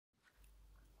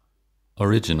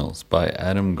Originals by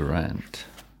Adam Grant.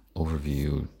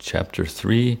 Overview, Chapter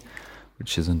 3,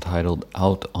 which is entitled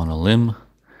Out on a Limb,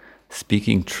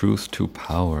 Speaking Truth to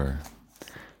Power.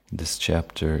 This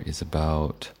chapter is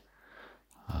about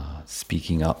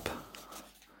speaking up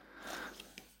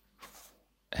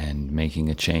and making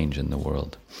a change in the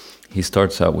world. He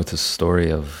starts out with a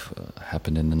story of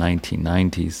happened in the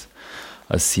 1990s.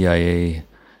 A CIA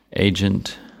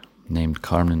agent named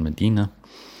Carmen Medina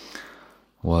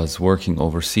was working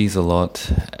overseas a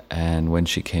lot, and when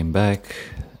she came back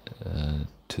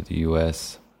to the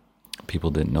US, people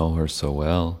didn't know her so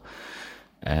well,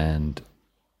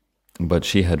 but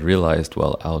she had realized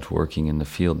while out working in the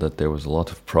field that there was a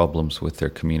lot of problems with their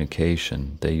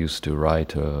communication. They used to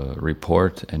write a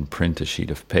report and print a sheet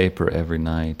of paper every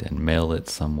night and mail it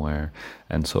somewhere,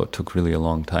 and so it took really a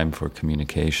long time for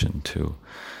communication to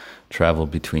travel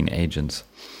between agents.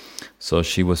 So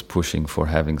she was pushing for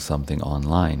having something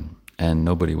online, and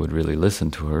nobody would really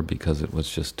listen to her because it was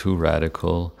just too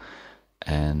radical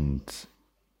and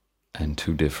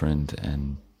too different,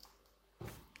 and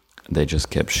they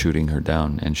just kept shooting her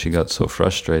down, and she got so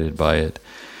frustrated by it.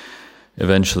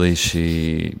 Eventually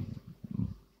she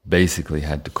basically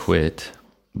had to quit,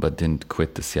 but didn't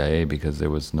quit the CIA because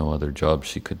there was no other job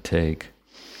she could take,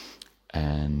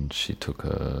 and she took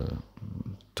a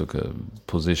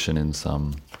position in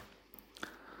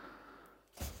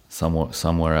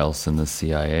somewhere else in the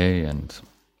CIA, and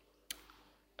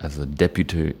as a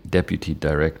deputy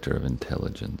director of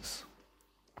intelligence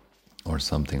or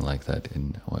something like that,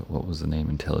 in what was the name,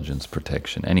 intelligence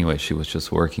protection. Anyway, she was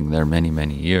just working there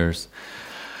many years,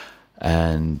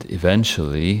 and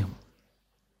eventually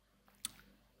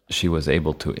she was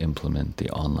able to implement the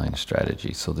online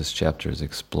strategy. So this chapter is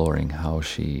exploring how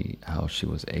she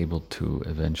was able to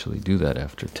eventually do that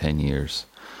after 10 years.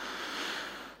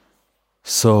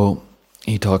 So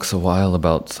he talks a while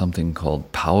about something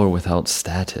called power without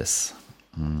status.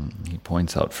 He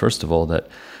points out, first of all, that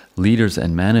leaders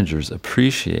and managers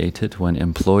appreciate it when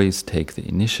employees take the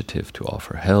initiative to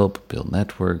offer help, build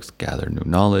networks, gather new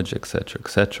knowledge, etc.,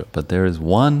 etc. But there is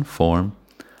one form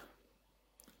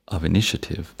of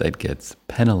initiative that gets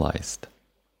penalized,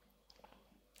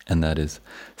 and that is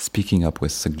speaking up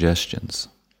with suggestions.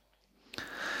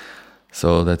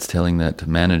 So that's telling that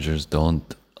managers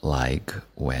don't like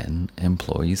when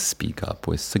employees speak up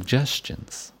with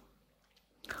suggestions.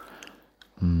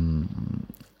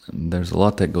 There's a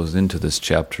lot that goes into this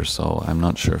chapter, so I'm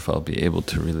not sure if I'll be able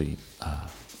to really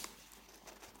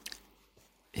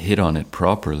hit on it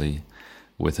properly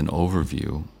with an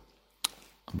overview,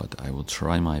 but I will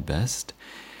try my best.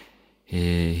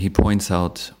 He points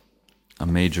out a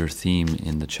major theme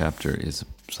in the chapter is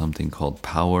something called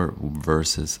power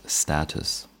versus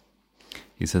status.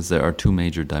 He says there are two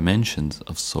major dimensions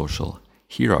of social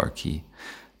hierarchy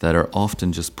that are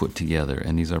often just put together,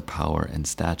 and these are power and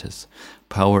status.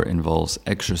 Power involves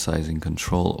exercising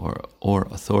control or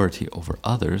authority over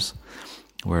others,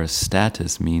 whereas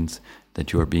status means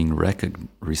that you are being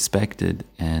respected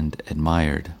and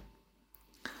admired.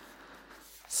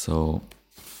 So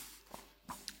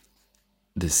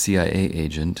the CIA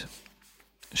agent,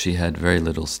 she had very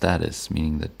little status,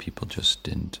 meaning that people just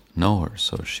didn't know her,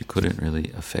 so she couldn't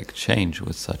really affect change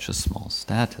with such a small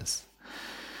status.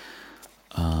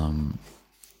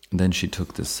 Then she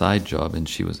took this side job, and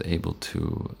she was able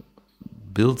to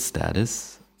build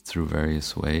status through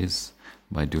various ways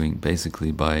by doing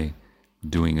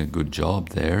a good job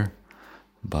there,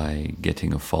 by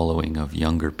getting a following of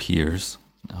younger peers.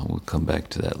 We'll come back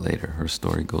to that later. Her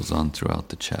story goes on throughout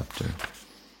the chapter.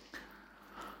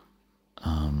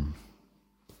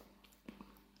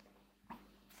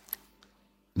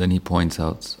 Then he points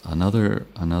out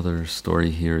another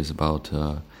story here is about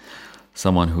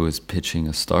someone who is pitching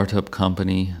a startup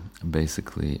company,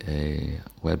 basically a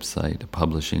website, a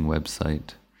publishing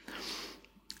website.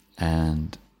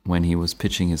 And when he was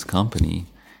pitching his company,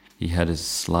 he had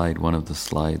one of the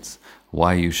slides,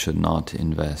 why you should not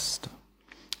invest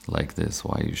like this,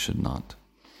 why you should not.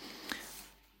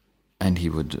 And he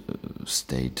would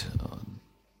state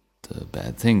the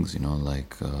bad things,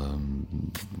 like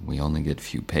we only get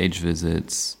few page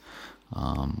visits,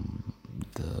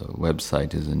 the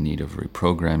website is in need of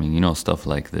reprogramming, stuff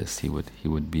like this. He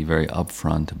would be very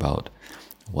upfront about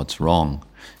what's wrong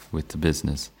with the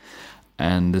business.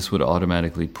 And this would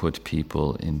automatically put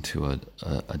people into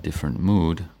a different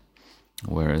mood,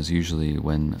 whereas usually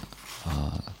when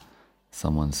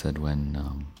someone said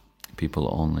when people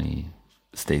only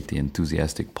state the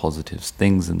enthusiastic positive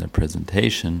things in their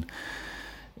presentation,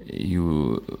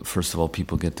 first of all,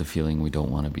 people get the feeling we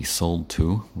don't want to be sold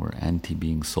to. We're anti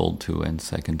being sold to. And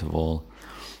second of all,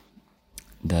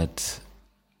 that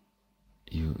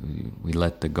we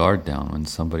let the guard down. When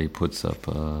somebody puts up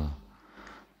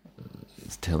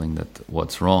is telling that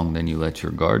what's wrong, then you let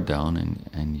your guard down,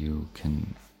 and you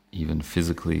can even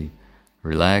physically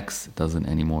relax. It doesn't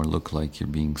anymore look like you're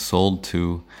being sold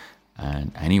to.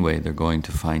 And anyway, they're going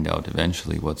to find out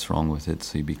eventually what's wrong with it,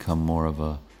 so you become more of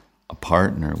a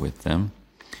partner with them,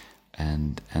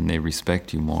 and they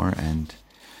respect you more. And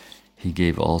he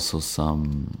gave also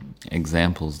some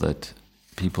examples that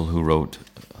people who wrote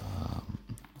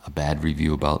a bad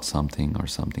review about something or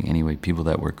something, anyway, people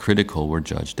that were critical were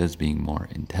judged as being more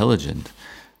intelligent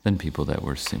than people that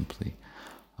were simply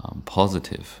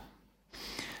positive.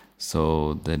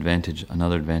 So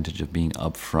another advantage of being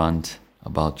upfront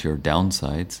about your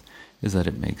downsides is that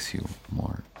it makes you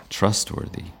more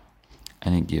trustworthy,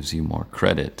 and it gives you more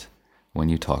credit when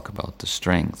you talk about the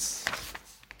strengths.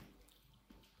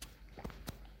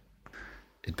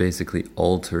 It basically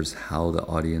alters how the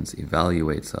audience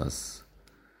evaluates us.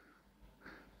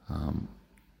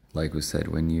 Like we said,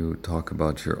 when you talk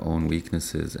about your own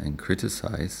weaknesses and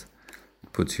criticize,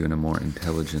 it puts you in a more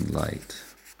intelligent light.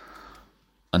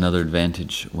 Another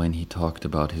advantage when he talked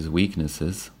about his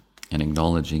weaknesses and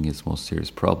acknowledging his most serious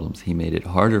problems, he made it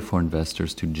harder for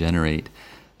investors to generate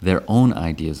their own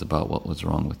ideas about what was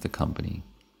wrong with the company.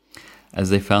 As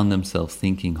they found themselves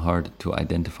thinking hard to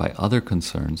identify other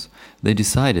concerns, they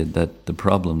decided that the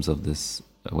problems of this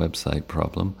website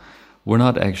problem were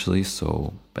not actually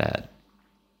so bad.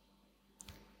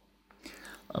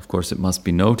 Of course, it must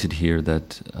be noted here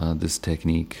that this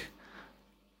technique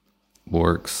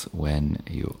works when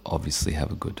you obviously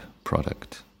have a good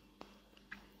product.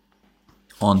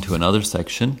 On to another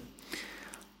section.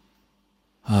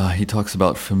 He talks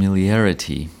about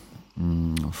familiarity.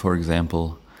 For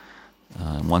example,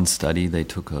 in one study, they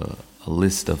took a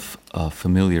list of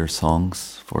familiar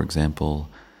songs. For example,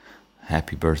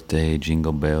 Happy Birthday,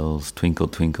 Jingle Bells, Twinkle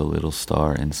Twinkle Little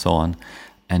Star, and so on.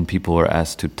 And people were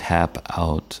asked to tap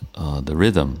out the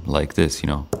rhythm like this,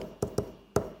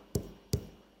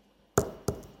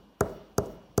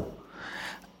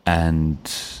 And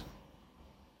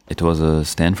it was a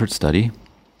Stanford study,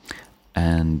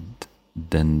 and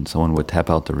then someone would tap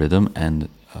out the rhythm, and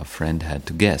a friend had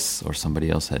to guess, or somebody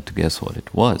else had to guess what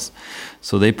it was.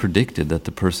 So they predicted that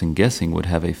the person guessing would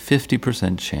have a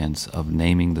 50% chance of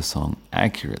naming the song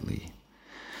accurately.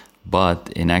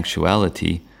 But in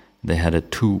actuality, they had a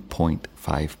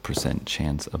 2.5%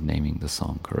 chance of naming the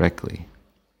song correctly.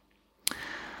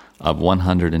 Of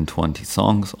 120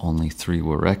 songs, only 3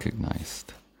 were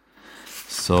recognized.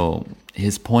 So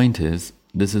his point is,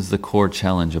 this is the core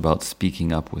challenge about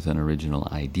speaking up with an original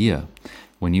idea.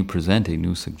 When you present a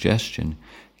new suggestion,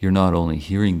 you're not only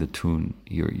hearing the tune,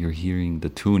 you're hearing the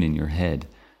tune in your head.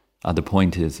 The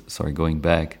point is, going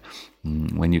back,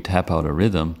 when you tap out a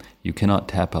rhythm, you cannot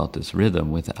tap out this rhythm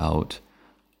without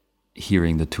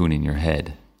hearing the tune in your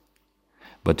head.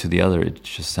 But to the other, it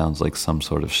just sounds like some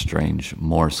sort of strange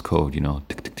Morse code,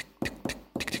 tick, tick, tick, tick, tick,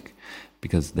 tick, tick,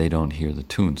 because they don't hear the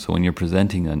tune. So when you're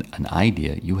presenting an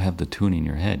idea, you have the tune in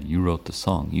your head. You wrote the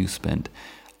song. You spent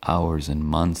hours and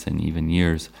months and even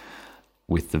years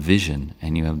with the vision,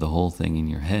 and you have the whole thing in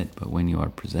your head. But when you are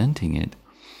presenting it,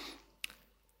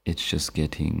 it's just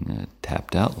getting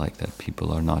tapped out like that.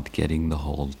 People are not getting the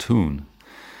whole tune.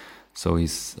 So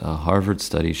his Harvard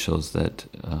study shows that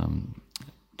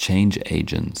change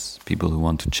agents, people who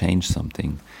want to change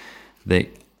something, they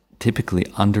typically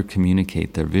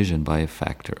under-communicate their vision by a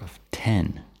factor of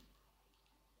 10.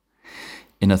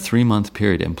 In a 3-month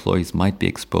period, employees might be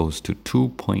exposed to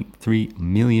 2.3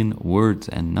 million words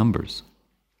and numbers.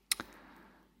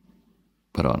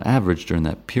 But on average, during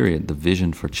that period, the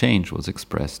vision for change was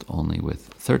expressed only with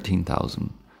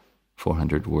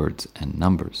 13,400 words and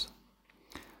numbers.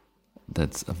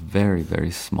 That's a very,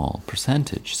 very small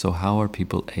percentage. So how are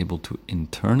people able to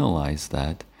internalize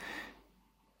that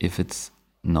if it's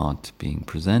not being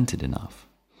presented enough?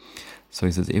 So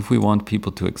he says, if we want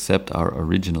people to accept our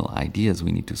original ideas,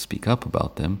 we need to speak up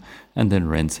about them and then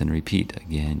rinse and repeat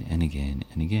again and again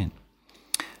and again.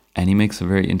 And he makes a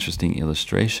very interesting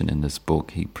illustration in this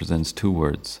book. He presents 2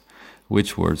 words.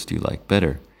 Which words do you like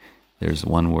better? There's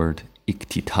one word,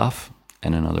 iktitaf,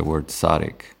 and another word,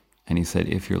 sarik. And he said,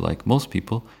 if you're like most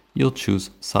people, you'll choose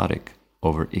sarik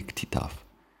over iktitaf.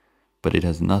 But it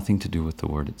has nothing to do with the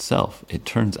word itself. It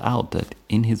turns out that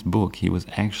in his book, he was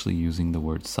actually using the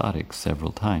word sarik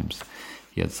several times.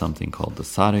 He had something called the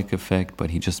sarik effect, but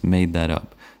he just made that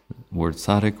up. The word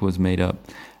sarik was made up,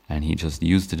 and he just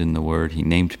used it in the word. He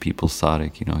named people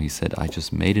sarik. He said, I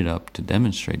just made it up to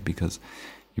demonstrate because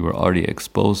you were already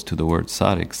exposed to the word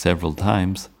sarik several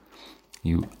times.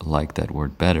 You like that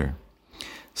word better.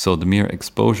 So the mere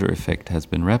exposure effect has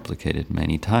been replicated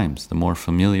many times. The more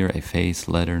familiar a face,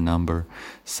 letter, number,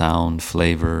 sound,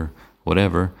 flavor,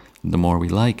 whatever, the more we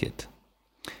like it.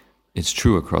 It's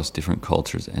true across different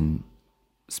cultures and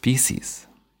species.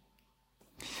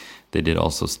 They did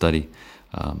also study,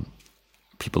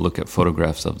 people look at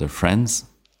photographs of their friends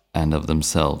and of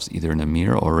themselves, either in a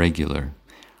mirror or regular.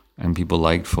 And people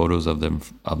liked photos of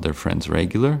their friends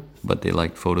regular, but they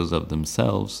liked photos of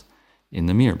themselves in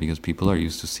the mirror, because people are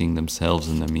used to seeing themselves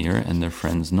in the mirror and their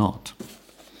friends not.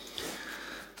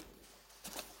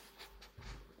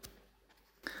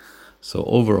 So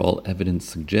overall, evidence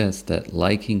suggests that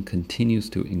liking continues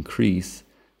to increase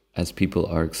as people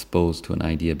are exposed to an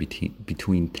idea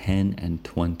between 10 and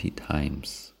 20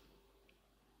 times.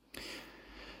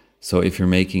 So if you're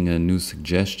making a new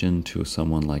suggestion to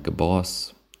someone like a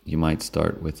boss, you might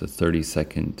start with a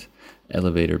 30-second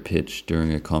elevator pitch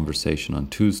during a conversation on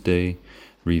Tuesday,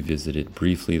 revisit it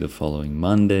briefly the following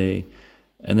Monday,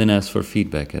 and then ask for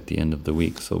feedback at the end of the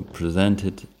week. So present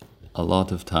it a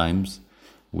lot of times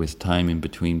with time in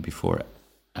between before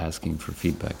asking for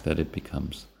feedback, that it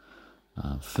becomes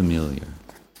familiar.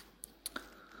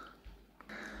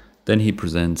 Then he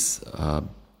presents,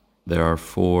 there are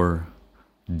 4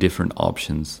 different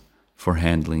options for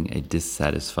handling a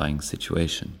dissatisfying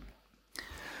situation.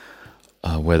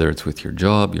 Whether it's with your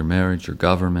job, your marriage, your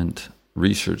government,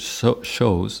 research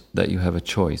shows that you have a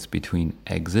choice between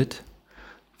exit,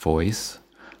 voice,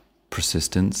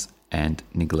 persistence, and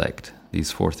neglect.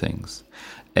 These 4 things.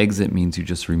 Exit means you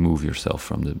just remove yourself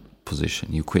from the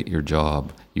position. You quit your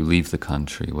job, you leave the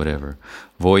country, whatever.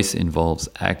 Voice involves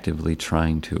actively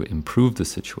trying to improve the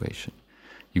situation.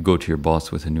 You go to your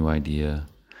boss with a new idea.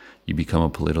 You become a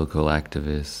political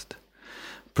activist.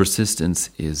 Persistence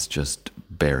is just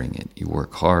bearing it. You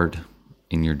work hard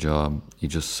in your job. You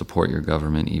just support your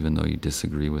government even though you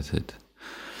disagree with it.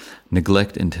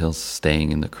 Neglect entails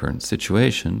staying in the current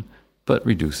situation, but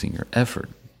reducing your effort.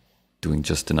 Doing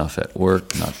just enough at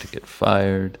work not to get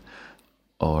fired,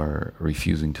 or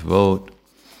refusing to vote.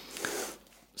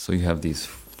 So you have these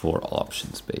 4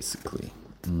 options basically.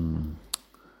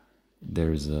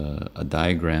 There's a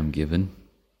diagram given.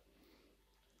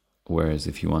 Whereas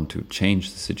if you want to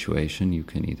change the situation, you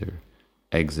can either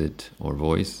exit or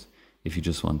voice. If you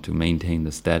just want to maintain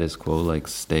the status quo, like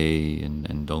stay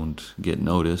and don't get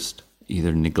noticed,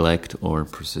 either neglect or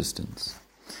persistence.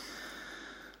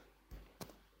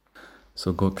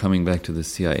 So coming back to the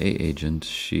CIA agent,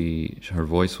 her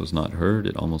voice was not heard.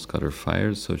 It almost got her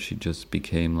fired. So she just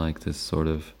became like this sort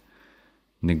of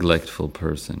neglectful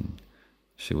person.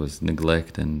 She was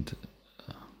neglect and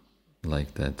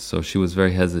like that. So she was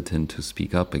very hesitant to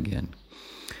speak up again.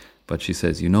 But she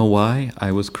says, you know why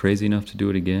I was crazy enough to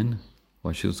do it again?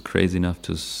 Why she was crazy enough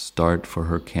to start for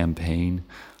her campaign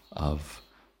of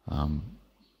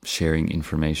sharing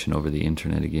information over the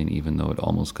internet again, even though it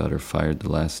almost got her fired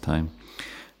the last time.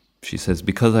 She says,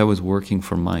 because I was working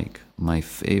for Mike, my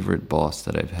favorite boss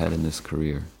that I've had in this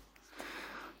career.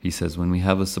 He says, when we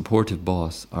have a supportive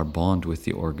boss, our bond with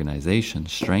the organization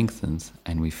strengthens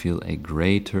and we feel a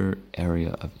greater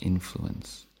area of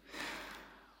influence.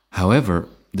 However,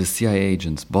 the CIA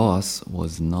agent's boss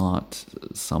was not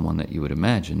someone that you would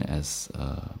imagine as,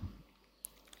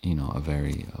 a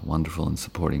very wonderful and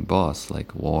supporting boss,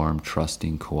 like warm,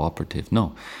 trusting, cooperative.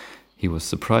 No, he was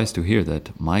surprised to hear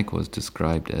that Mike was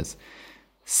described as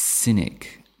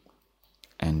cynic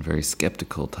and very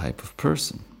skeptical type of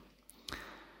person.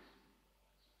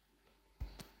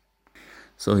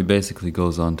 So he basically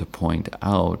goes on to point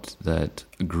out that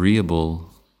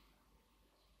agreeable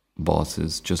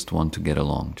bosses just want to get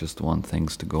along, just want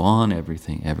things to go on,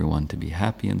 everyone to be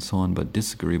happy and so on, but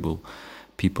disagreeable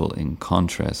people in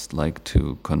contrast like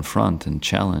to confront and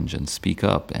challenge and speak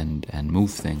up and move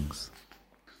things.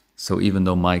 So even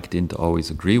though Mike didn't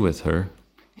always agree with her,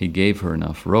 he gave her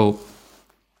enough rope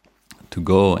to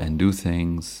go and do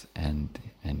things, and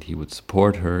he would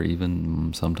support her.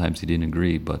 Even sometimes he didn't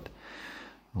agree, but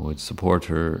would support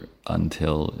her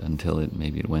until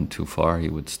it went too far. He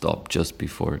would stop just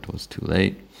before it was too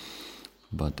late,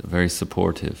 but very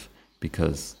supportive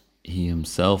because he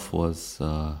himself was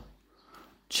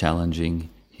challenging.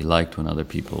 He liked when other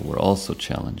people were also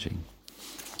challenging.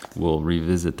 We'll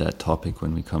revisit that topic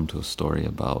when we come to a story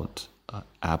about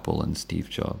Apple and Steve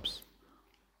Jobs.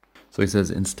 So he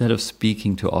says, instead of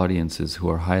speaking to audiences who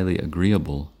are highly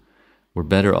agreeable, we're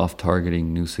better off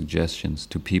targeting new suggestions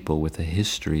to people with a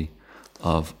history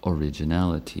of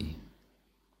originality.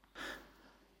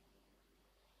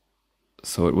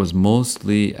 So it was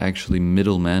mostly actually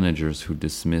middle managers who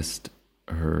dismissed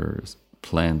her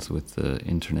plans with the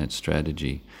internet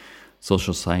strategy.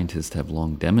 Social scientists have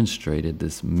long demonstrated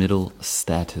this middle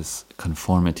status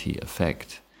conformity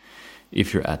effect.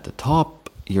 If you're at the top,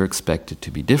 you're expected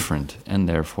to be different and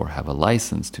therefore have a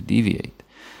license to deviate.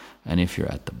 And if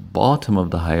you're at the bottom of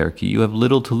the hierarchy, you have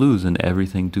little to lose and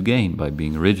everything to gain by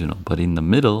being original. But in the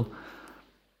middle,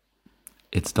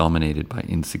 it's dominated by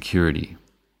insecurity.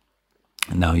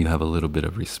 And now you have a little bit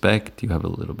of respect, you have a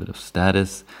little bit of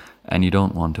status, and you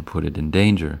don't want to put it in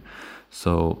danger.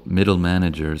 So middle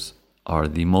managers are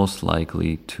the most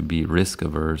likely to be risk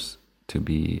averse, to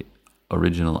be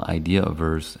original idea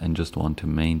averse, and just want to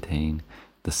maintain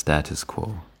the status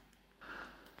quo.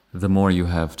 The more you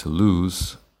have to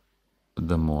lose,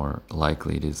 the more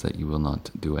likely it is that you will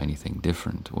not do anything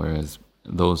different. Whereas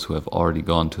those who have already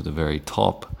gone to the very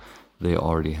top, they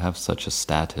already have such a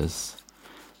status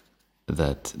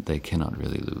that they cannot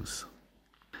really lose.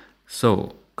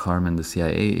 So Carmen, the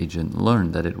CIA agent,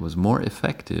 learned that it was more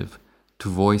effective to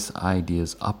voice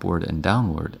ideas upward and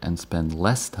downward and spend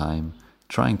less time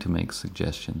trying to make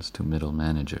suggestions to middle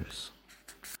managers.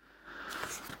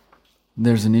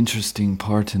 There's an interesting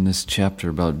part in this chapter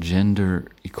about gender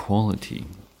equality,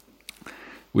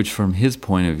 which from his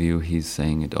point of view, he's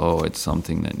saying it's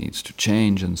something that needs to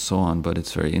change and so on, but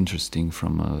it's very interesting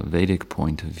from a Vedic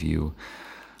point of view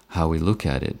how we look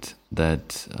at it,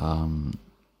 that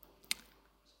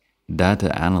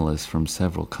data analysts from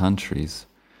several countries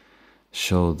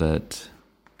show that.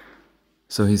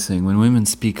 So he's saying when women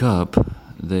speak up,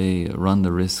 they run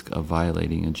the risk of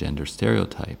violating a gender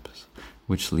stereotype,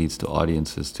 which leads to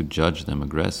audiences to judge them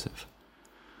aggressive.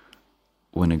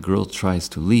 When a girl tries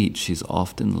to lead, she's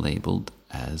often labeled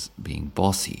as being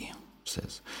bossy,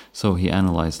 says. So he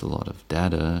analyzed a lot of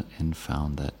data and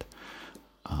found that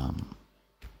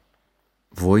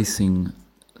voicing,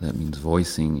 that means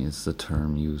voicing is the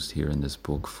term used here in this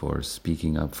book for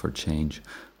speaking up for change.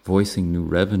 Voicing new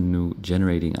revenue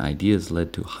generating ideas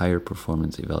led to higher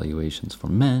performance evaluations for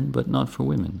men, but not for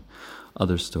women.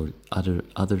 Other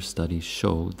studies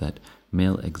show that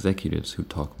male executives who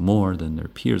talk more than their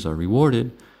peers are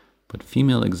rewarded, but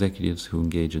female executives who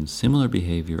engage in similar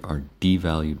behavior are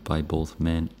devalued by both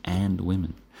men and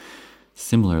women.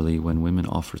 Similarly, when women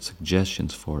offer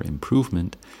suggestions for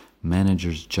improvement,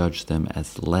 managers judge them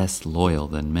as less loyal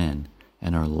than men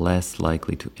and are less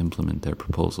likely to implement their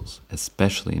proposals,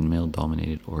 especially in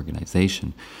male-dominated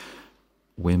organizations.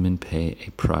 Women pay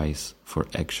a price for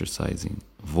exercising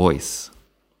voice.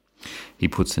 He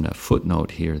puts in a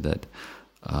footnote here that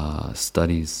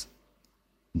studies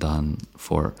done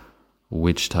for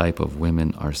which type of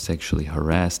women are sexually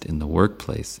harassed in the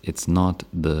workplace, it's not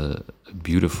the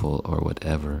beautiful or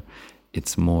whatever,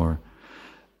 it's more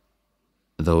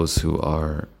those who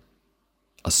are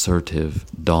assertive,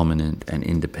 dominant, and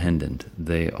independent.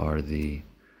 They are the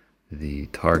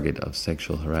target of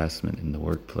sexual harassment in the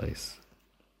workplace.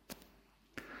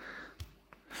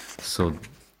 So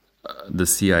the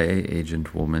CIA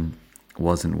agent woman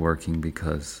wasn't working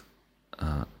because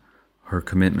her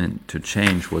commitment to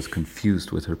change was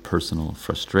confused with her personal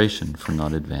frustration for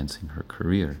not advancing her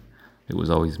career. It was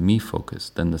always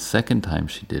me-focused. Then the second time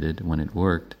she did it, when it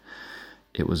worked,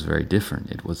 it was very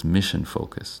different. It was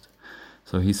mission-focused.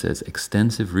 So he says,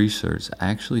 extensive research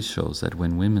actually shows that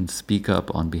when women speak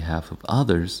up on behalf of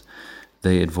others,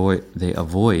 they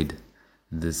avoid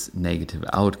this negative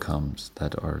outcomes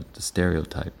that are the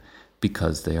stereotype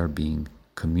because they are being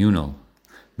communal.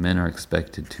 Men are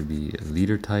expected to be a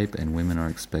leader type and women are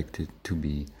expected to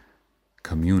be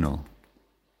communal.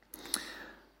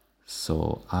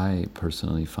 So I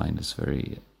personally find this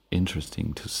very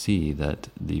interesting to see that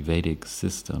the Vedic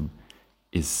system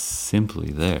is simply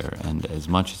there, and as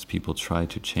much as people try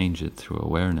to change it through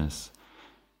awareness,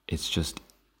 it's just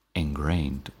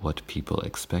ingrained what people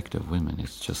expect of women.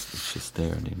 It's just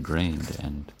there and ingrained,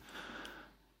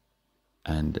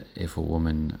 and if a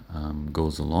woman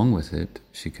goes along with it,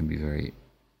 she can be very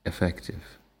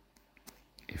effective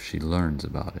if she learns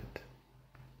about it.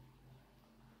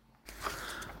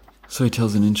 So he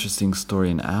tells an interesting story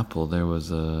in Apple. There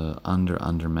was a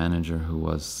under manager who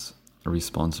was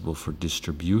responsible for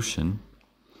distribution,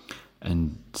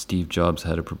 and Steve Jobs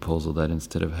had a proposal that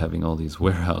instead of having all these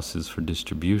warehouses for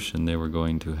distribution, they were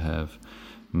going to have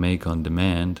make on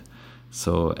demand,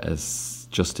 so as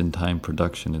just-in-time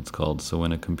production it's called. So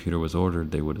when a computer was ordered,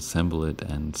 they would assemble it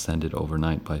and send it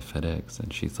overnight by FedEx,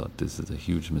 and she thought, this is a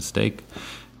huge mistake,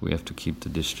 we have to keep the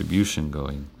distribution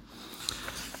going.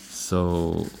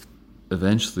 So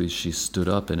eventually she stood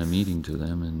up in a meeting to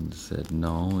them and said,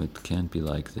 no, it can't be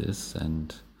like this,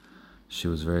 and she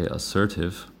was very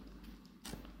assertive,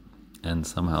 and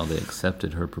somehow they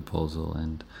accepted her proposal,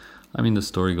 and I mean, the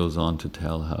story goes on to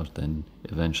tell how then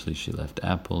eventually she left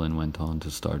Apple and went on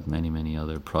to start many, many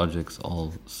other projects,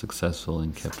 all successful,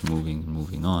 and kept moving and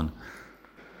moving on.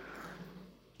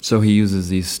 So he uses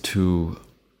these two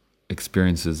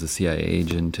experiences, the CIA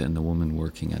agent and the woman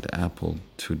working at Apple,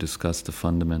 to discuss the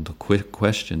fundamental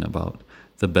question about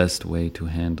the best way to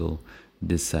handle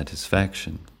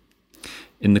dissatisfaction.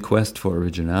 In the quest for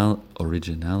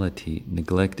originality,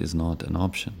 neglect is not an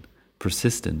option.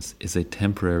 Persistence is a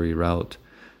temporary route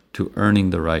to earning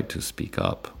the right to speak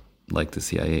up, like the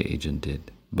CIA agent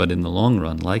did. But in the long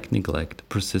run, like neglect,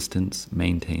 persistence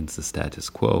maintains the status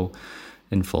quo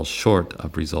and falls short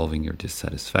of resolving your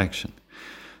dissatisfaction.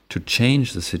 To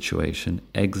change the situation,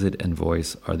 exit and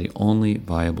voice are the only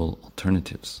viable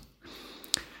alternatives.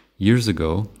 Years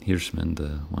ago, Hirschman,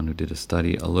 the one who did a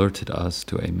study, alerted us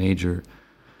to a major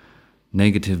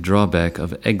negative drawback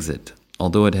of exit.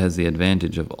 Although it has the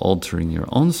advantage of altering your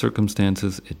own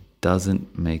circumstances, it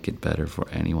doesn't make it better for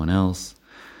anyone else,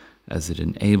 as it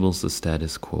enables the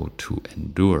status quo to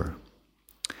endure.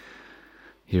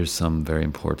 Here's some very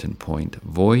important point.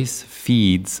 Voice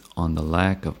feeds on the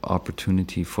lack of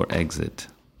opportunity for exit.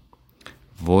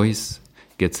 Voice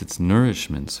gets its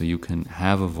nourishment, so you can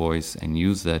have a voice and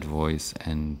use that voice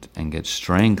and get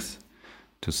strength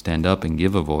to stand up and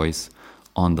give a voice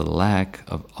on the lack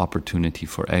of opportunity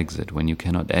for exit. When you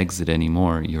cannot exit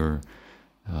anymore, your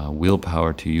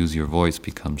willpower to use your voice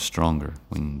becomes stronger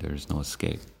when there's no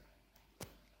escape.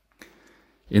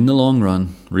 In the long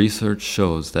run, research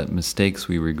shows that mistakes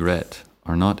we regret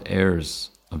are not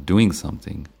errors of doing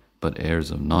something, but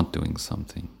errors of not doing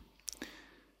something.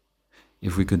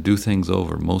 If we could do things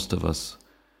over, most of us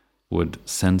would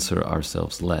censor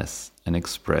ourselves less and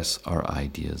express our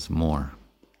ideas more.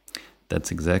 That's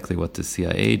exactly what the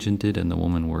CIA agent did and the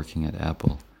woman working at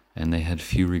Apple, and they had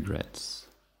few regrets.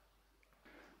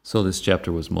 So this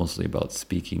chapter was mostly about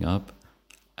speaking up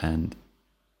and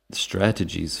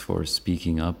strategies for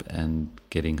speaking up and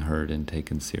getting heard and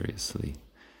taken seriously.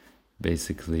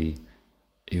 Basically,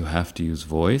 you have to use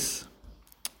voice,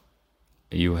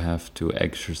 you have to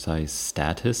exercise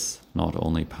status, not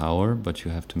only power, but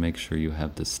you have to make sure you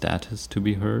have the status to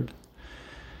be heard.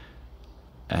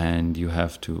 And you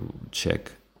have to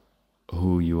check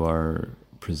who you are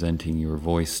presenting your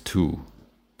voice to.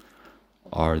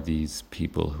 Are these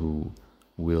people who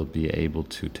will be able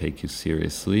to take you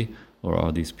seriously, or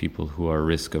are these people who are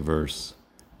risk averse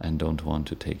and don't want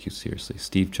to take you seriously?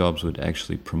 Steve Jobs would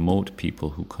actually promote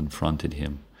people who confronted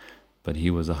him, but he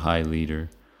was a high leader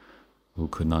who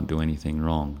could not do anything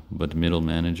wrong. But middle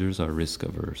managers are risk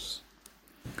averse.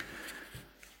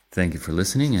 Thank you for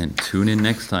listening, and tune in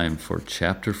next time for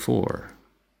Chapter 4,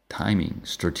 Timing,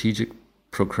 Strategic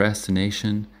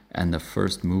Procrastination, and the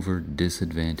First Mover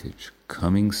Disadvantage,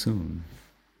 coming soon.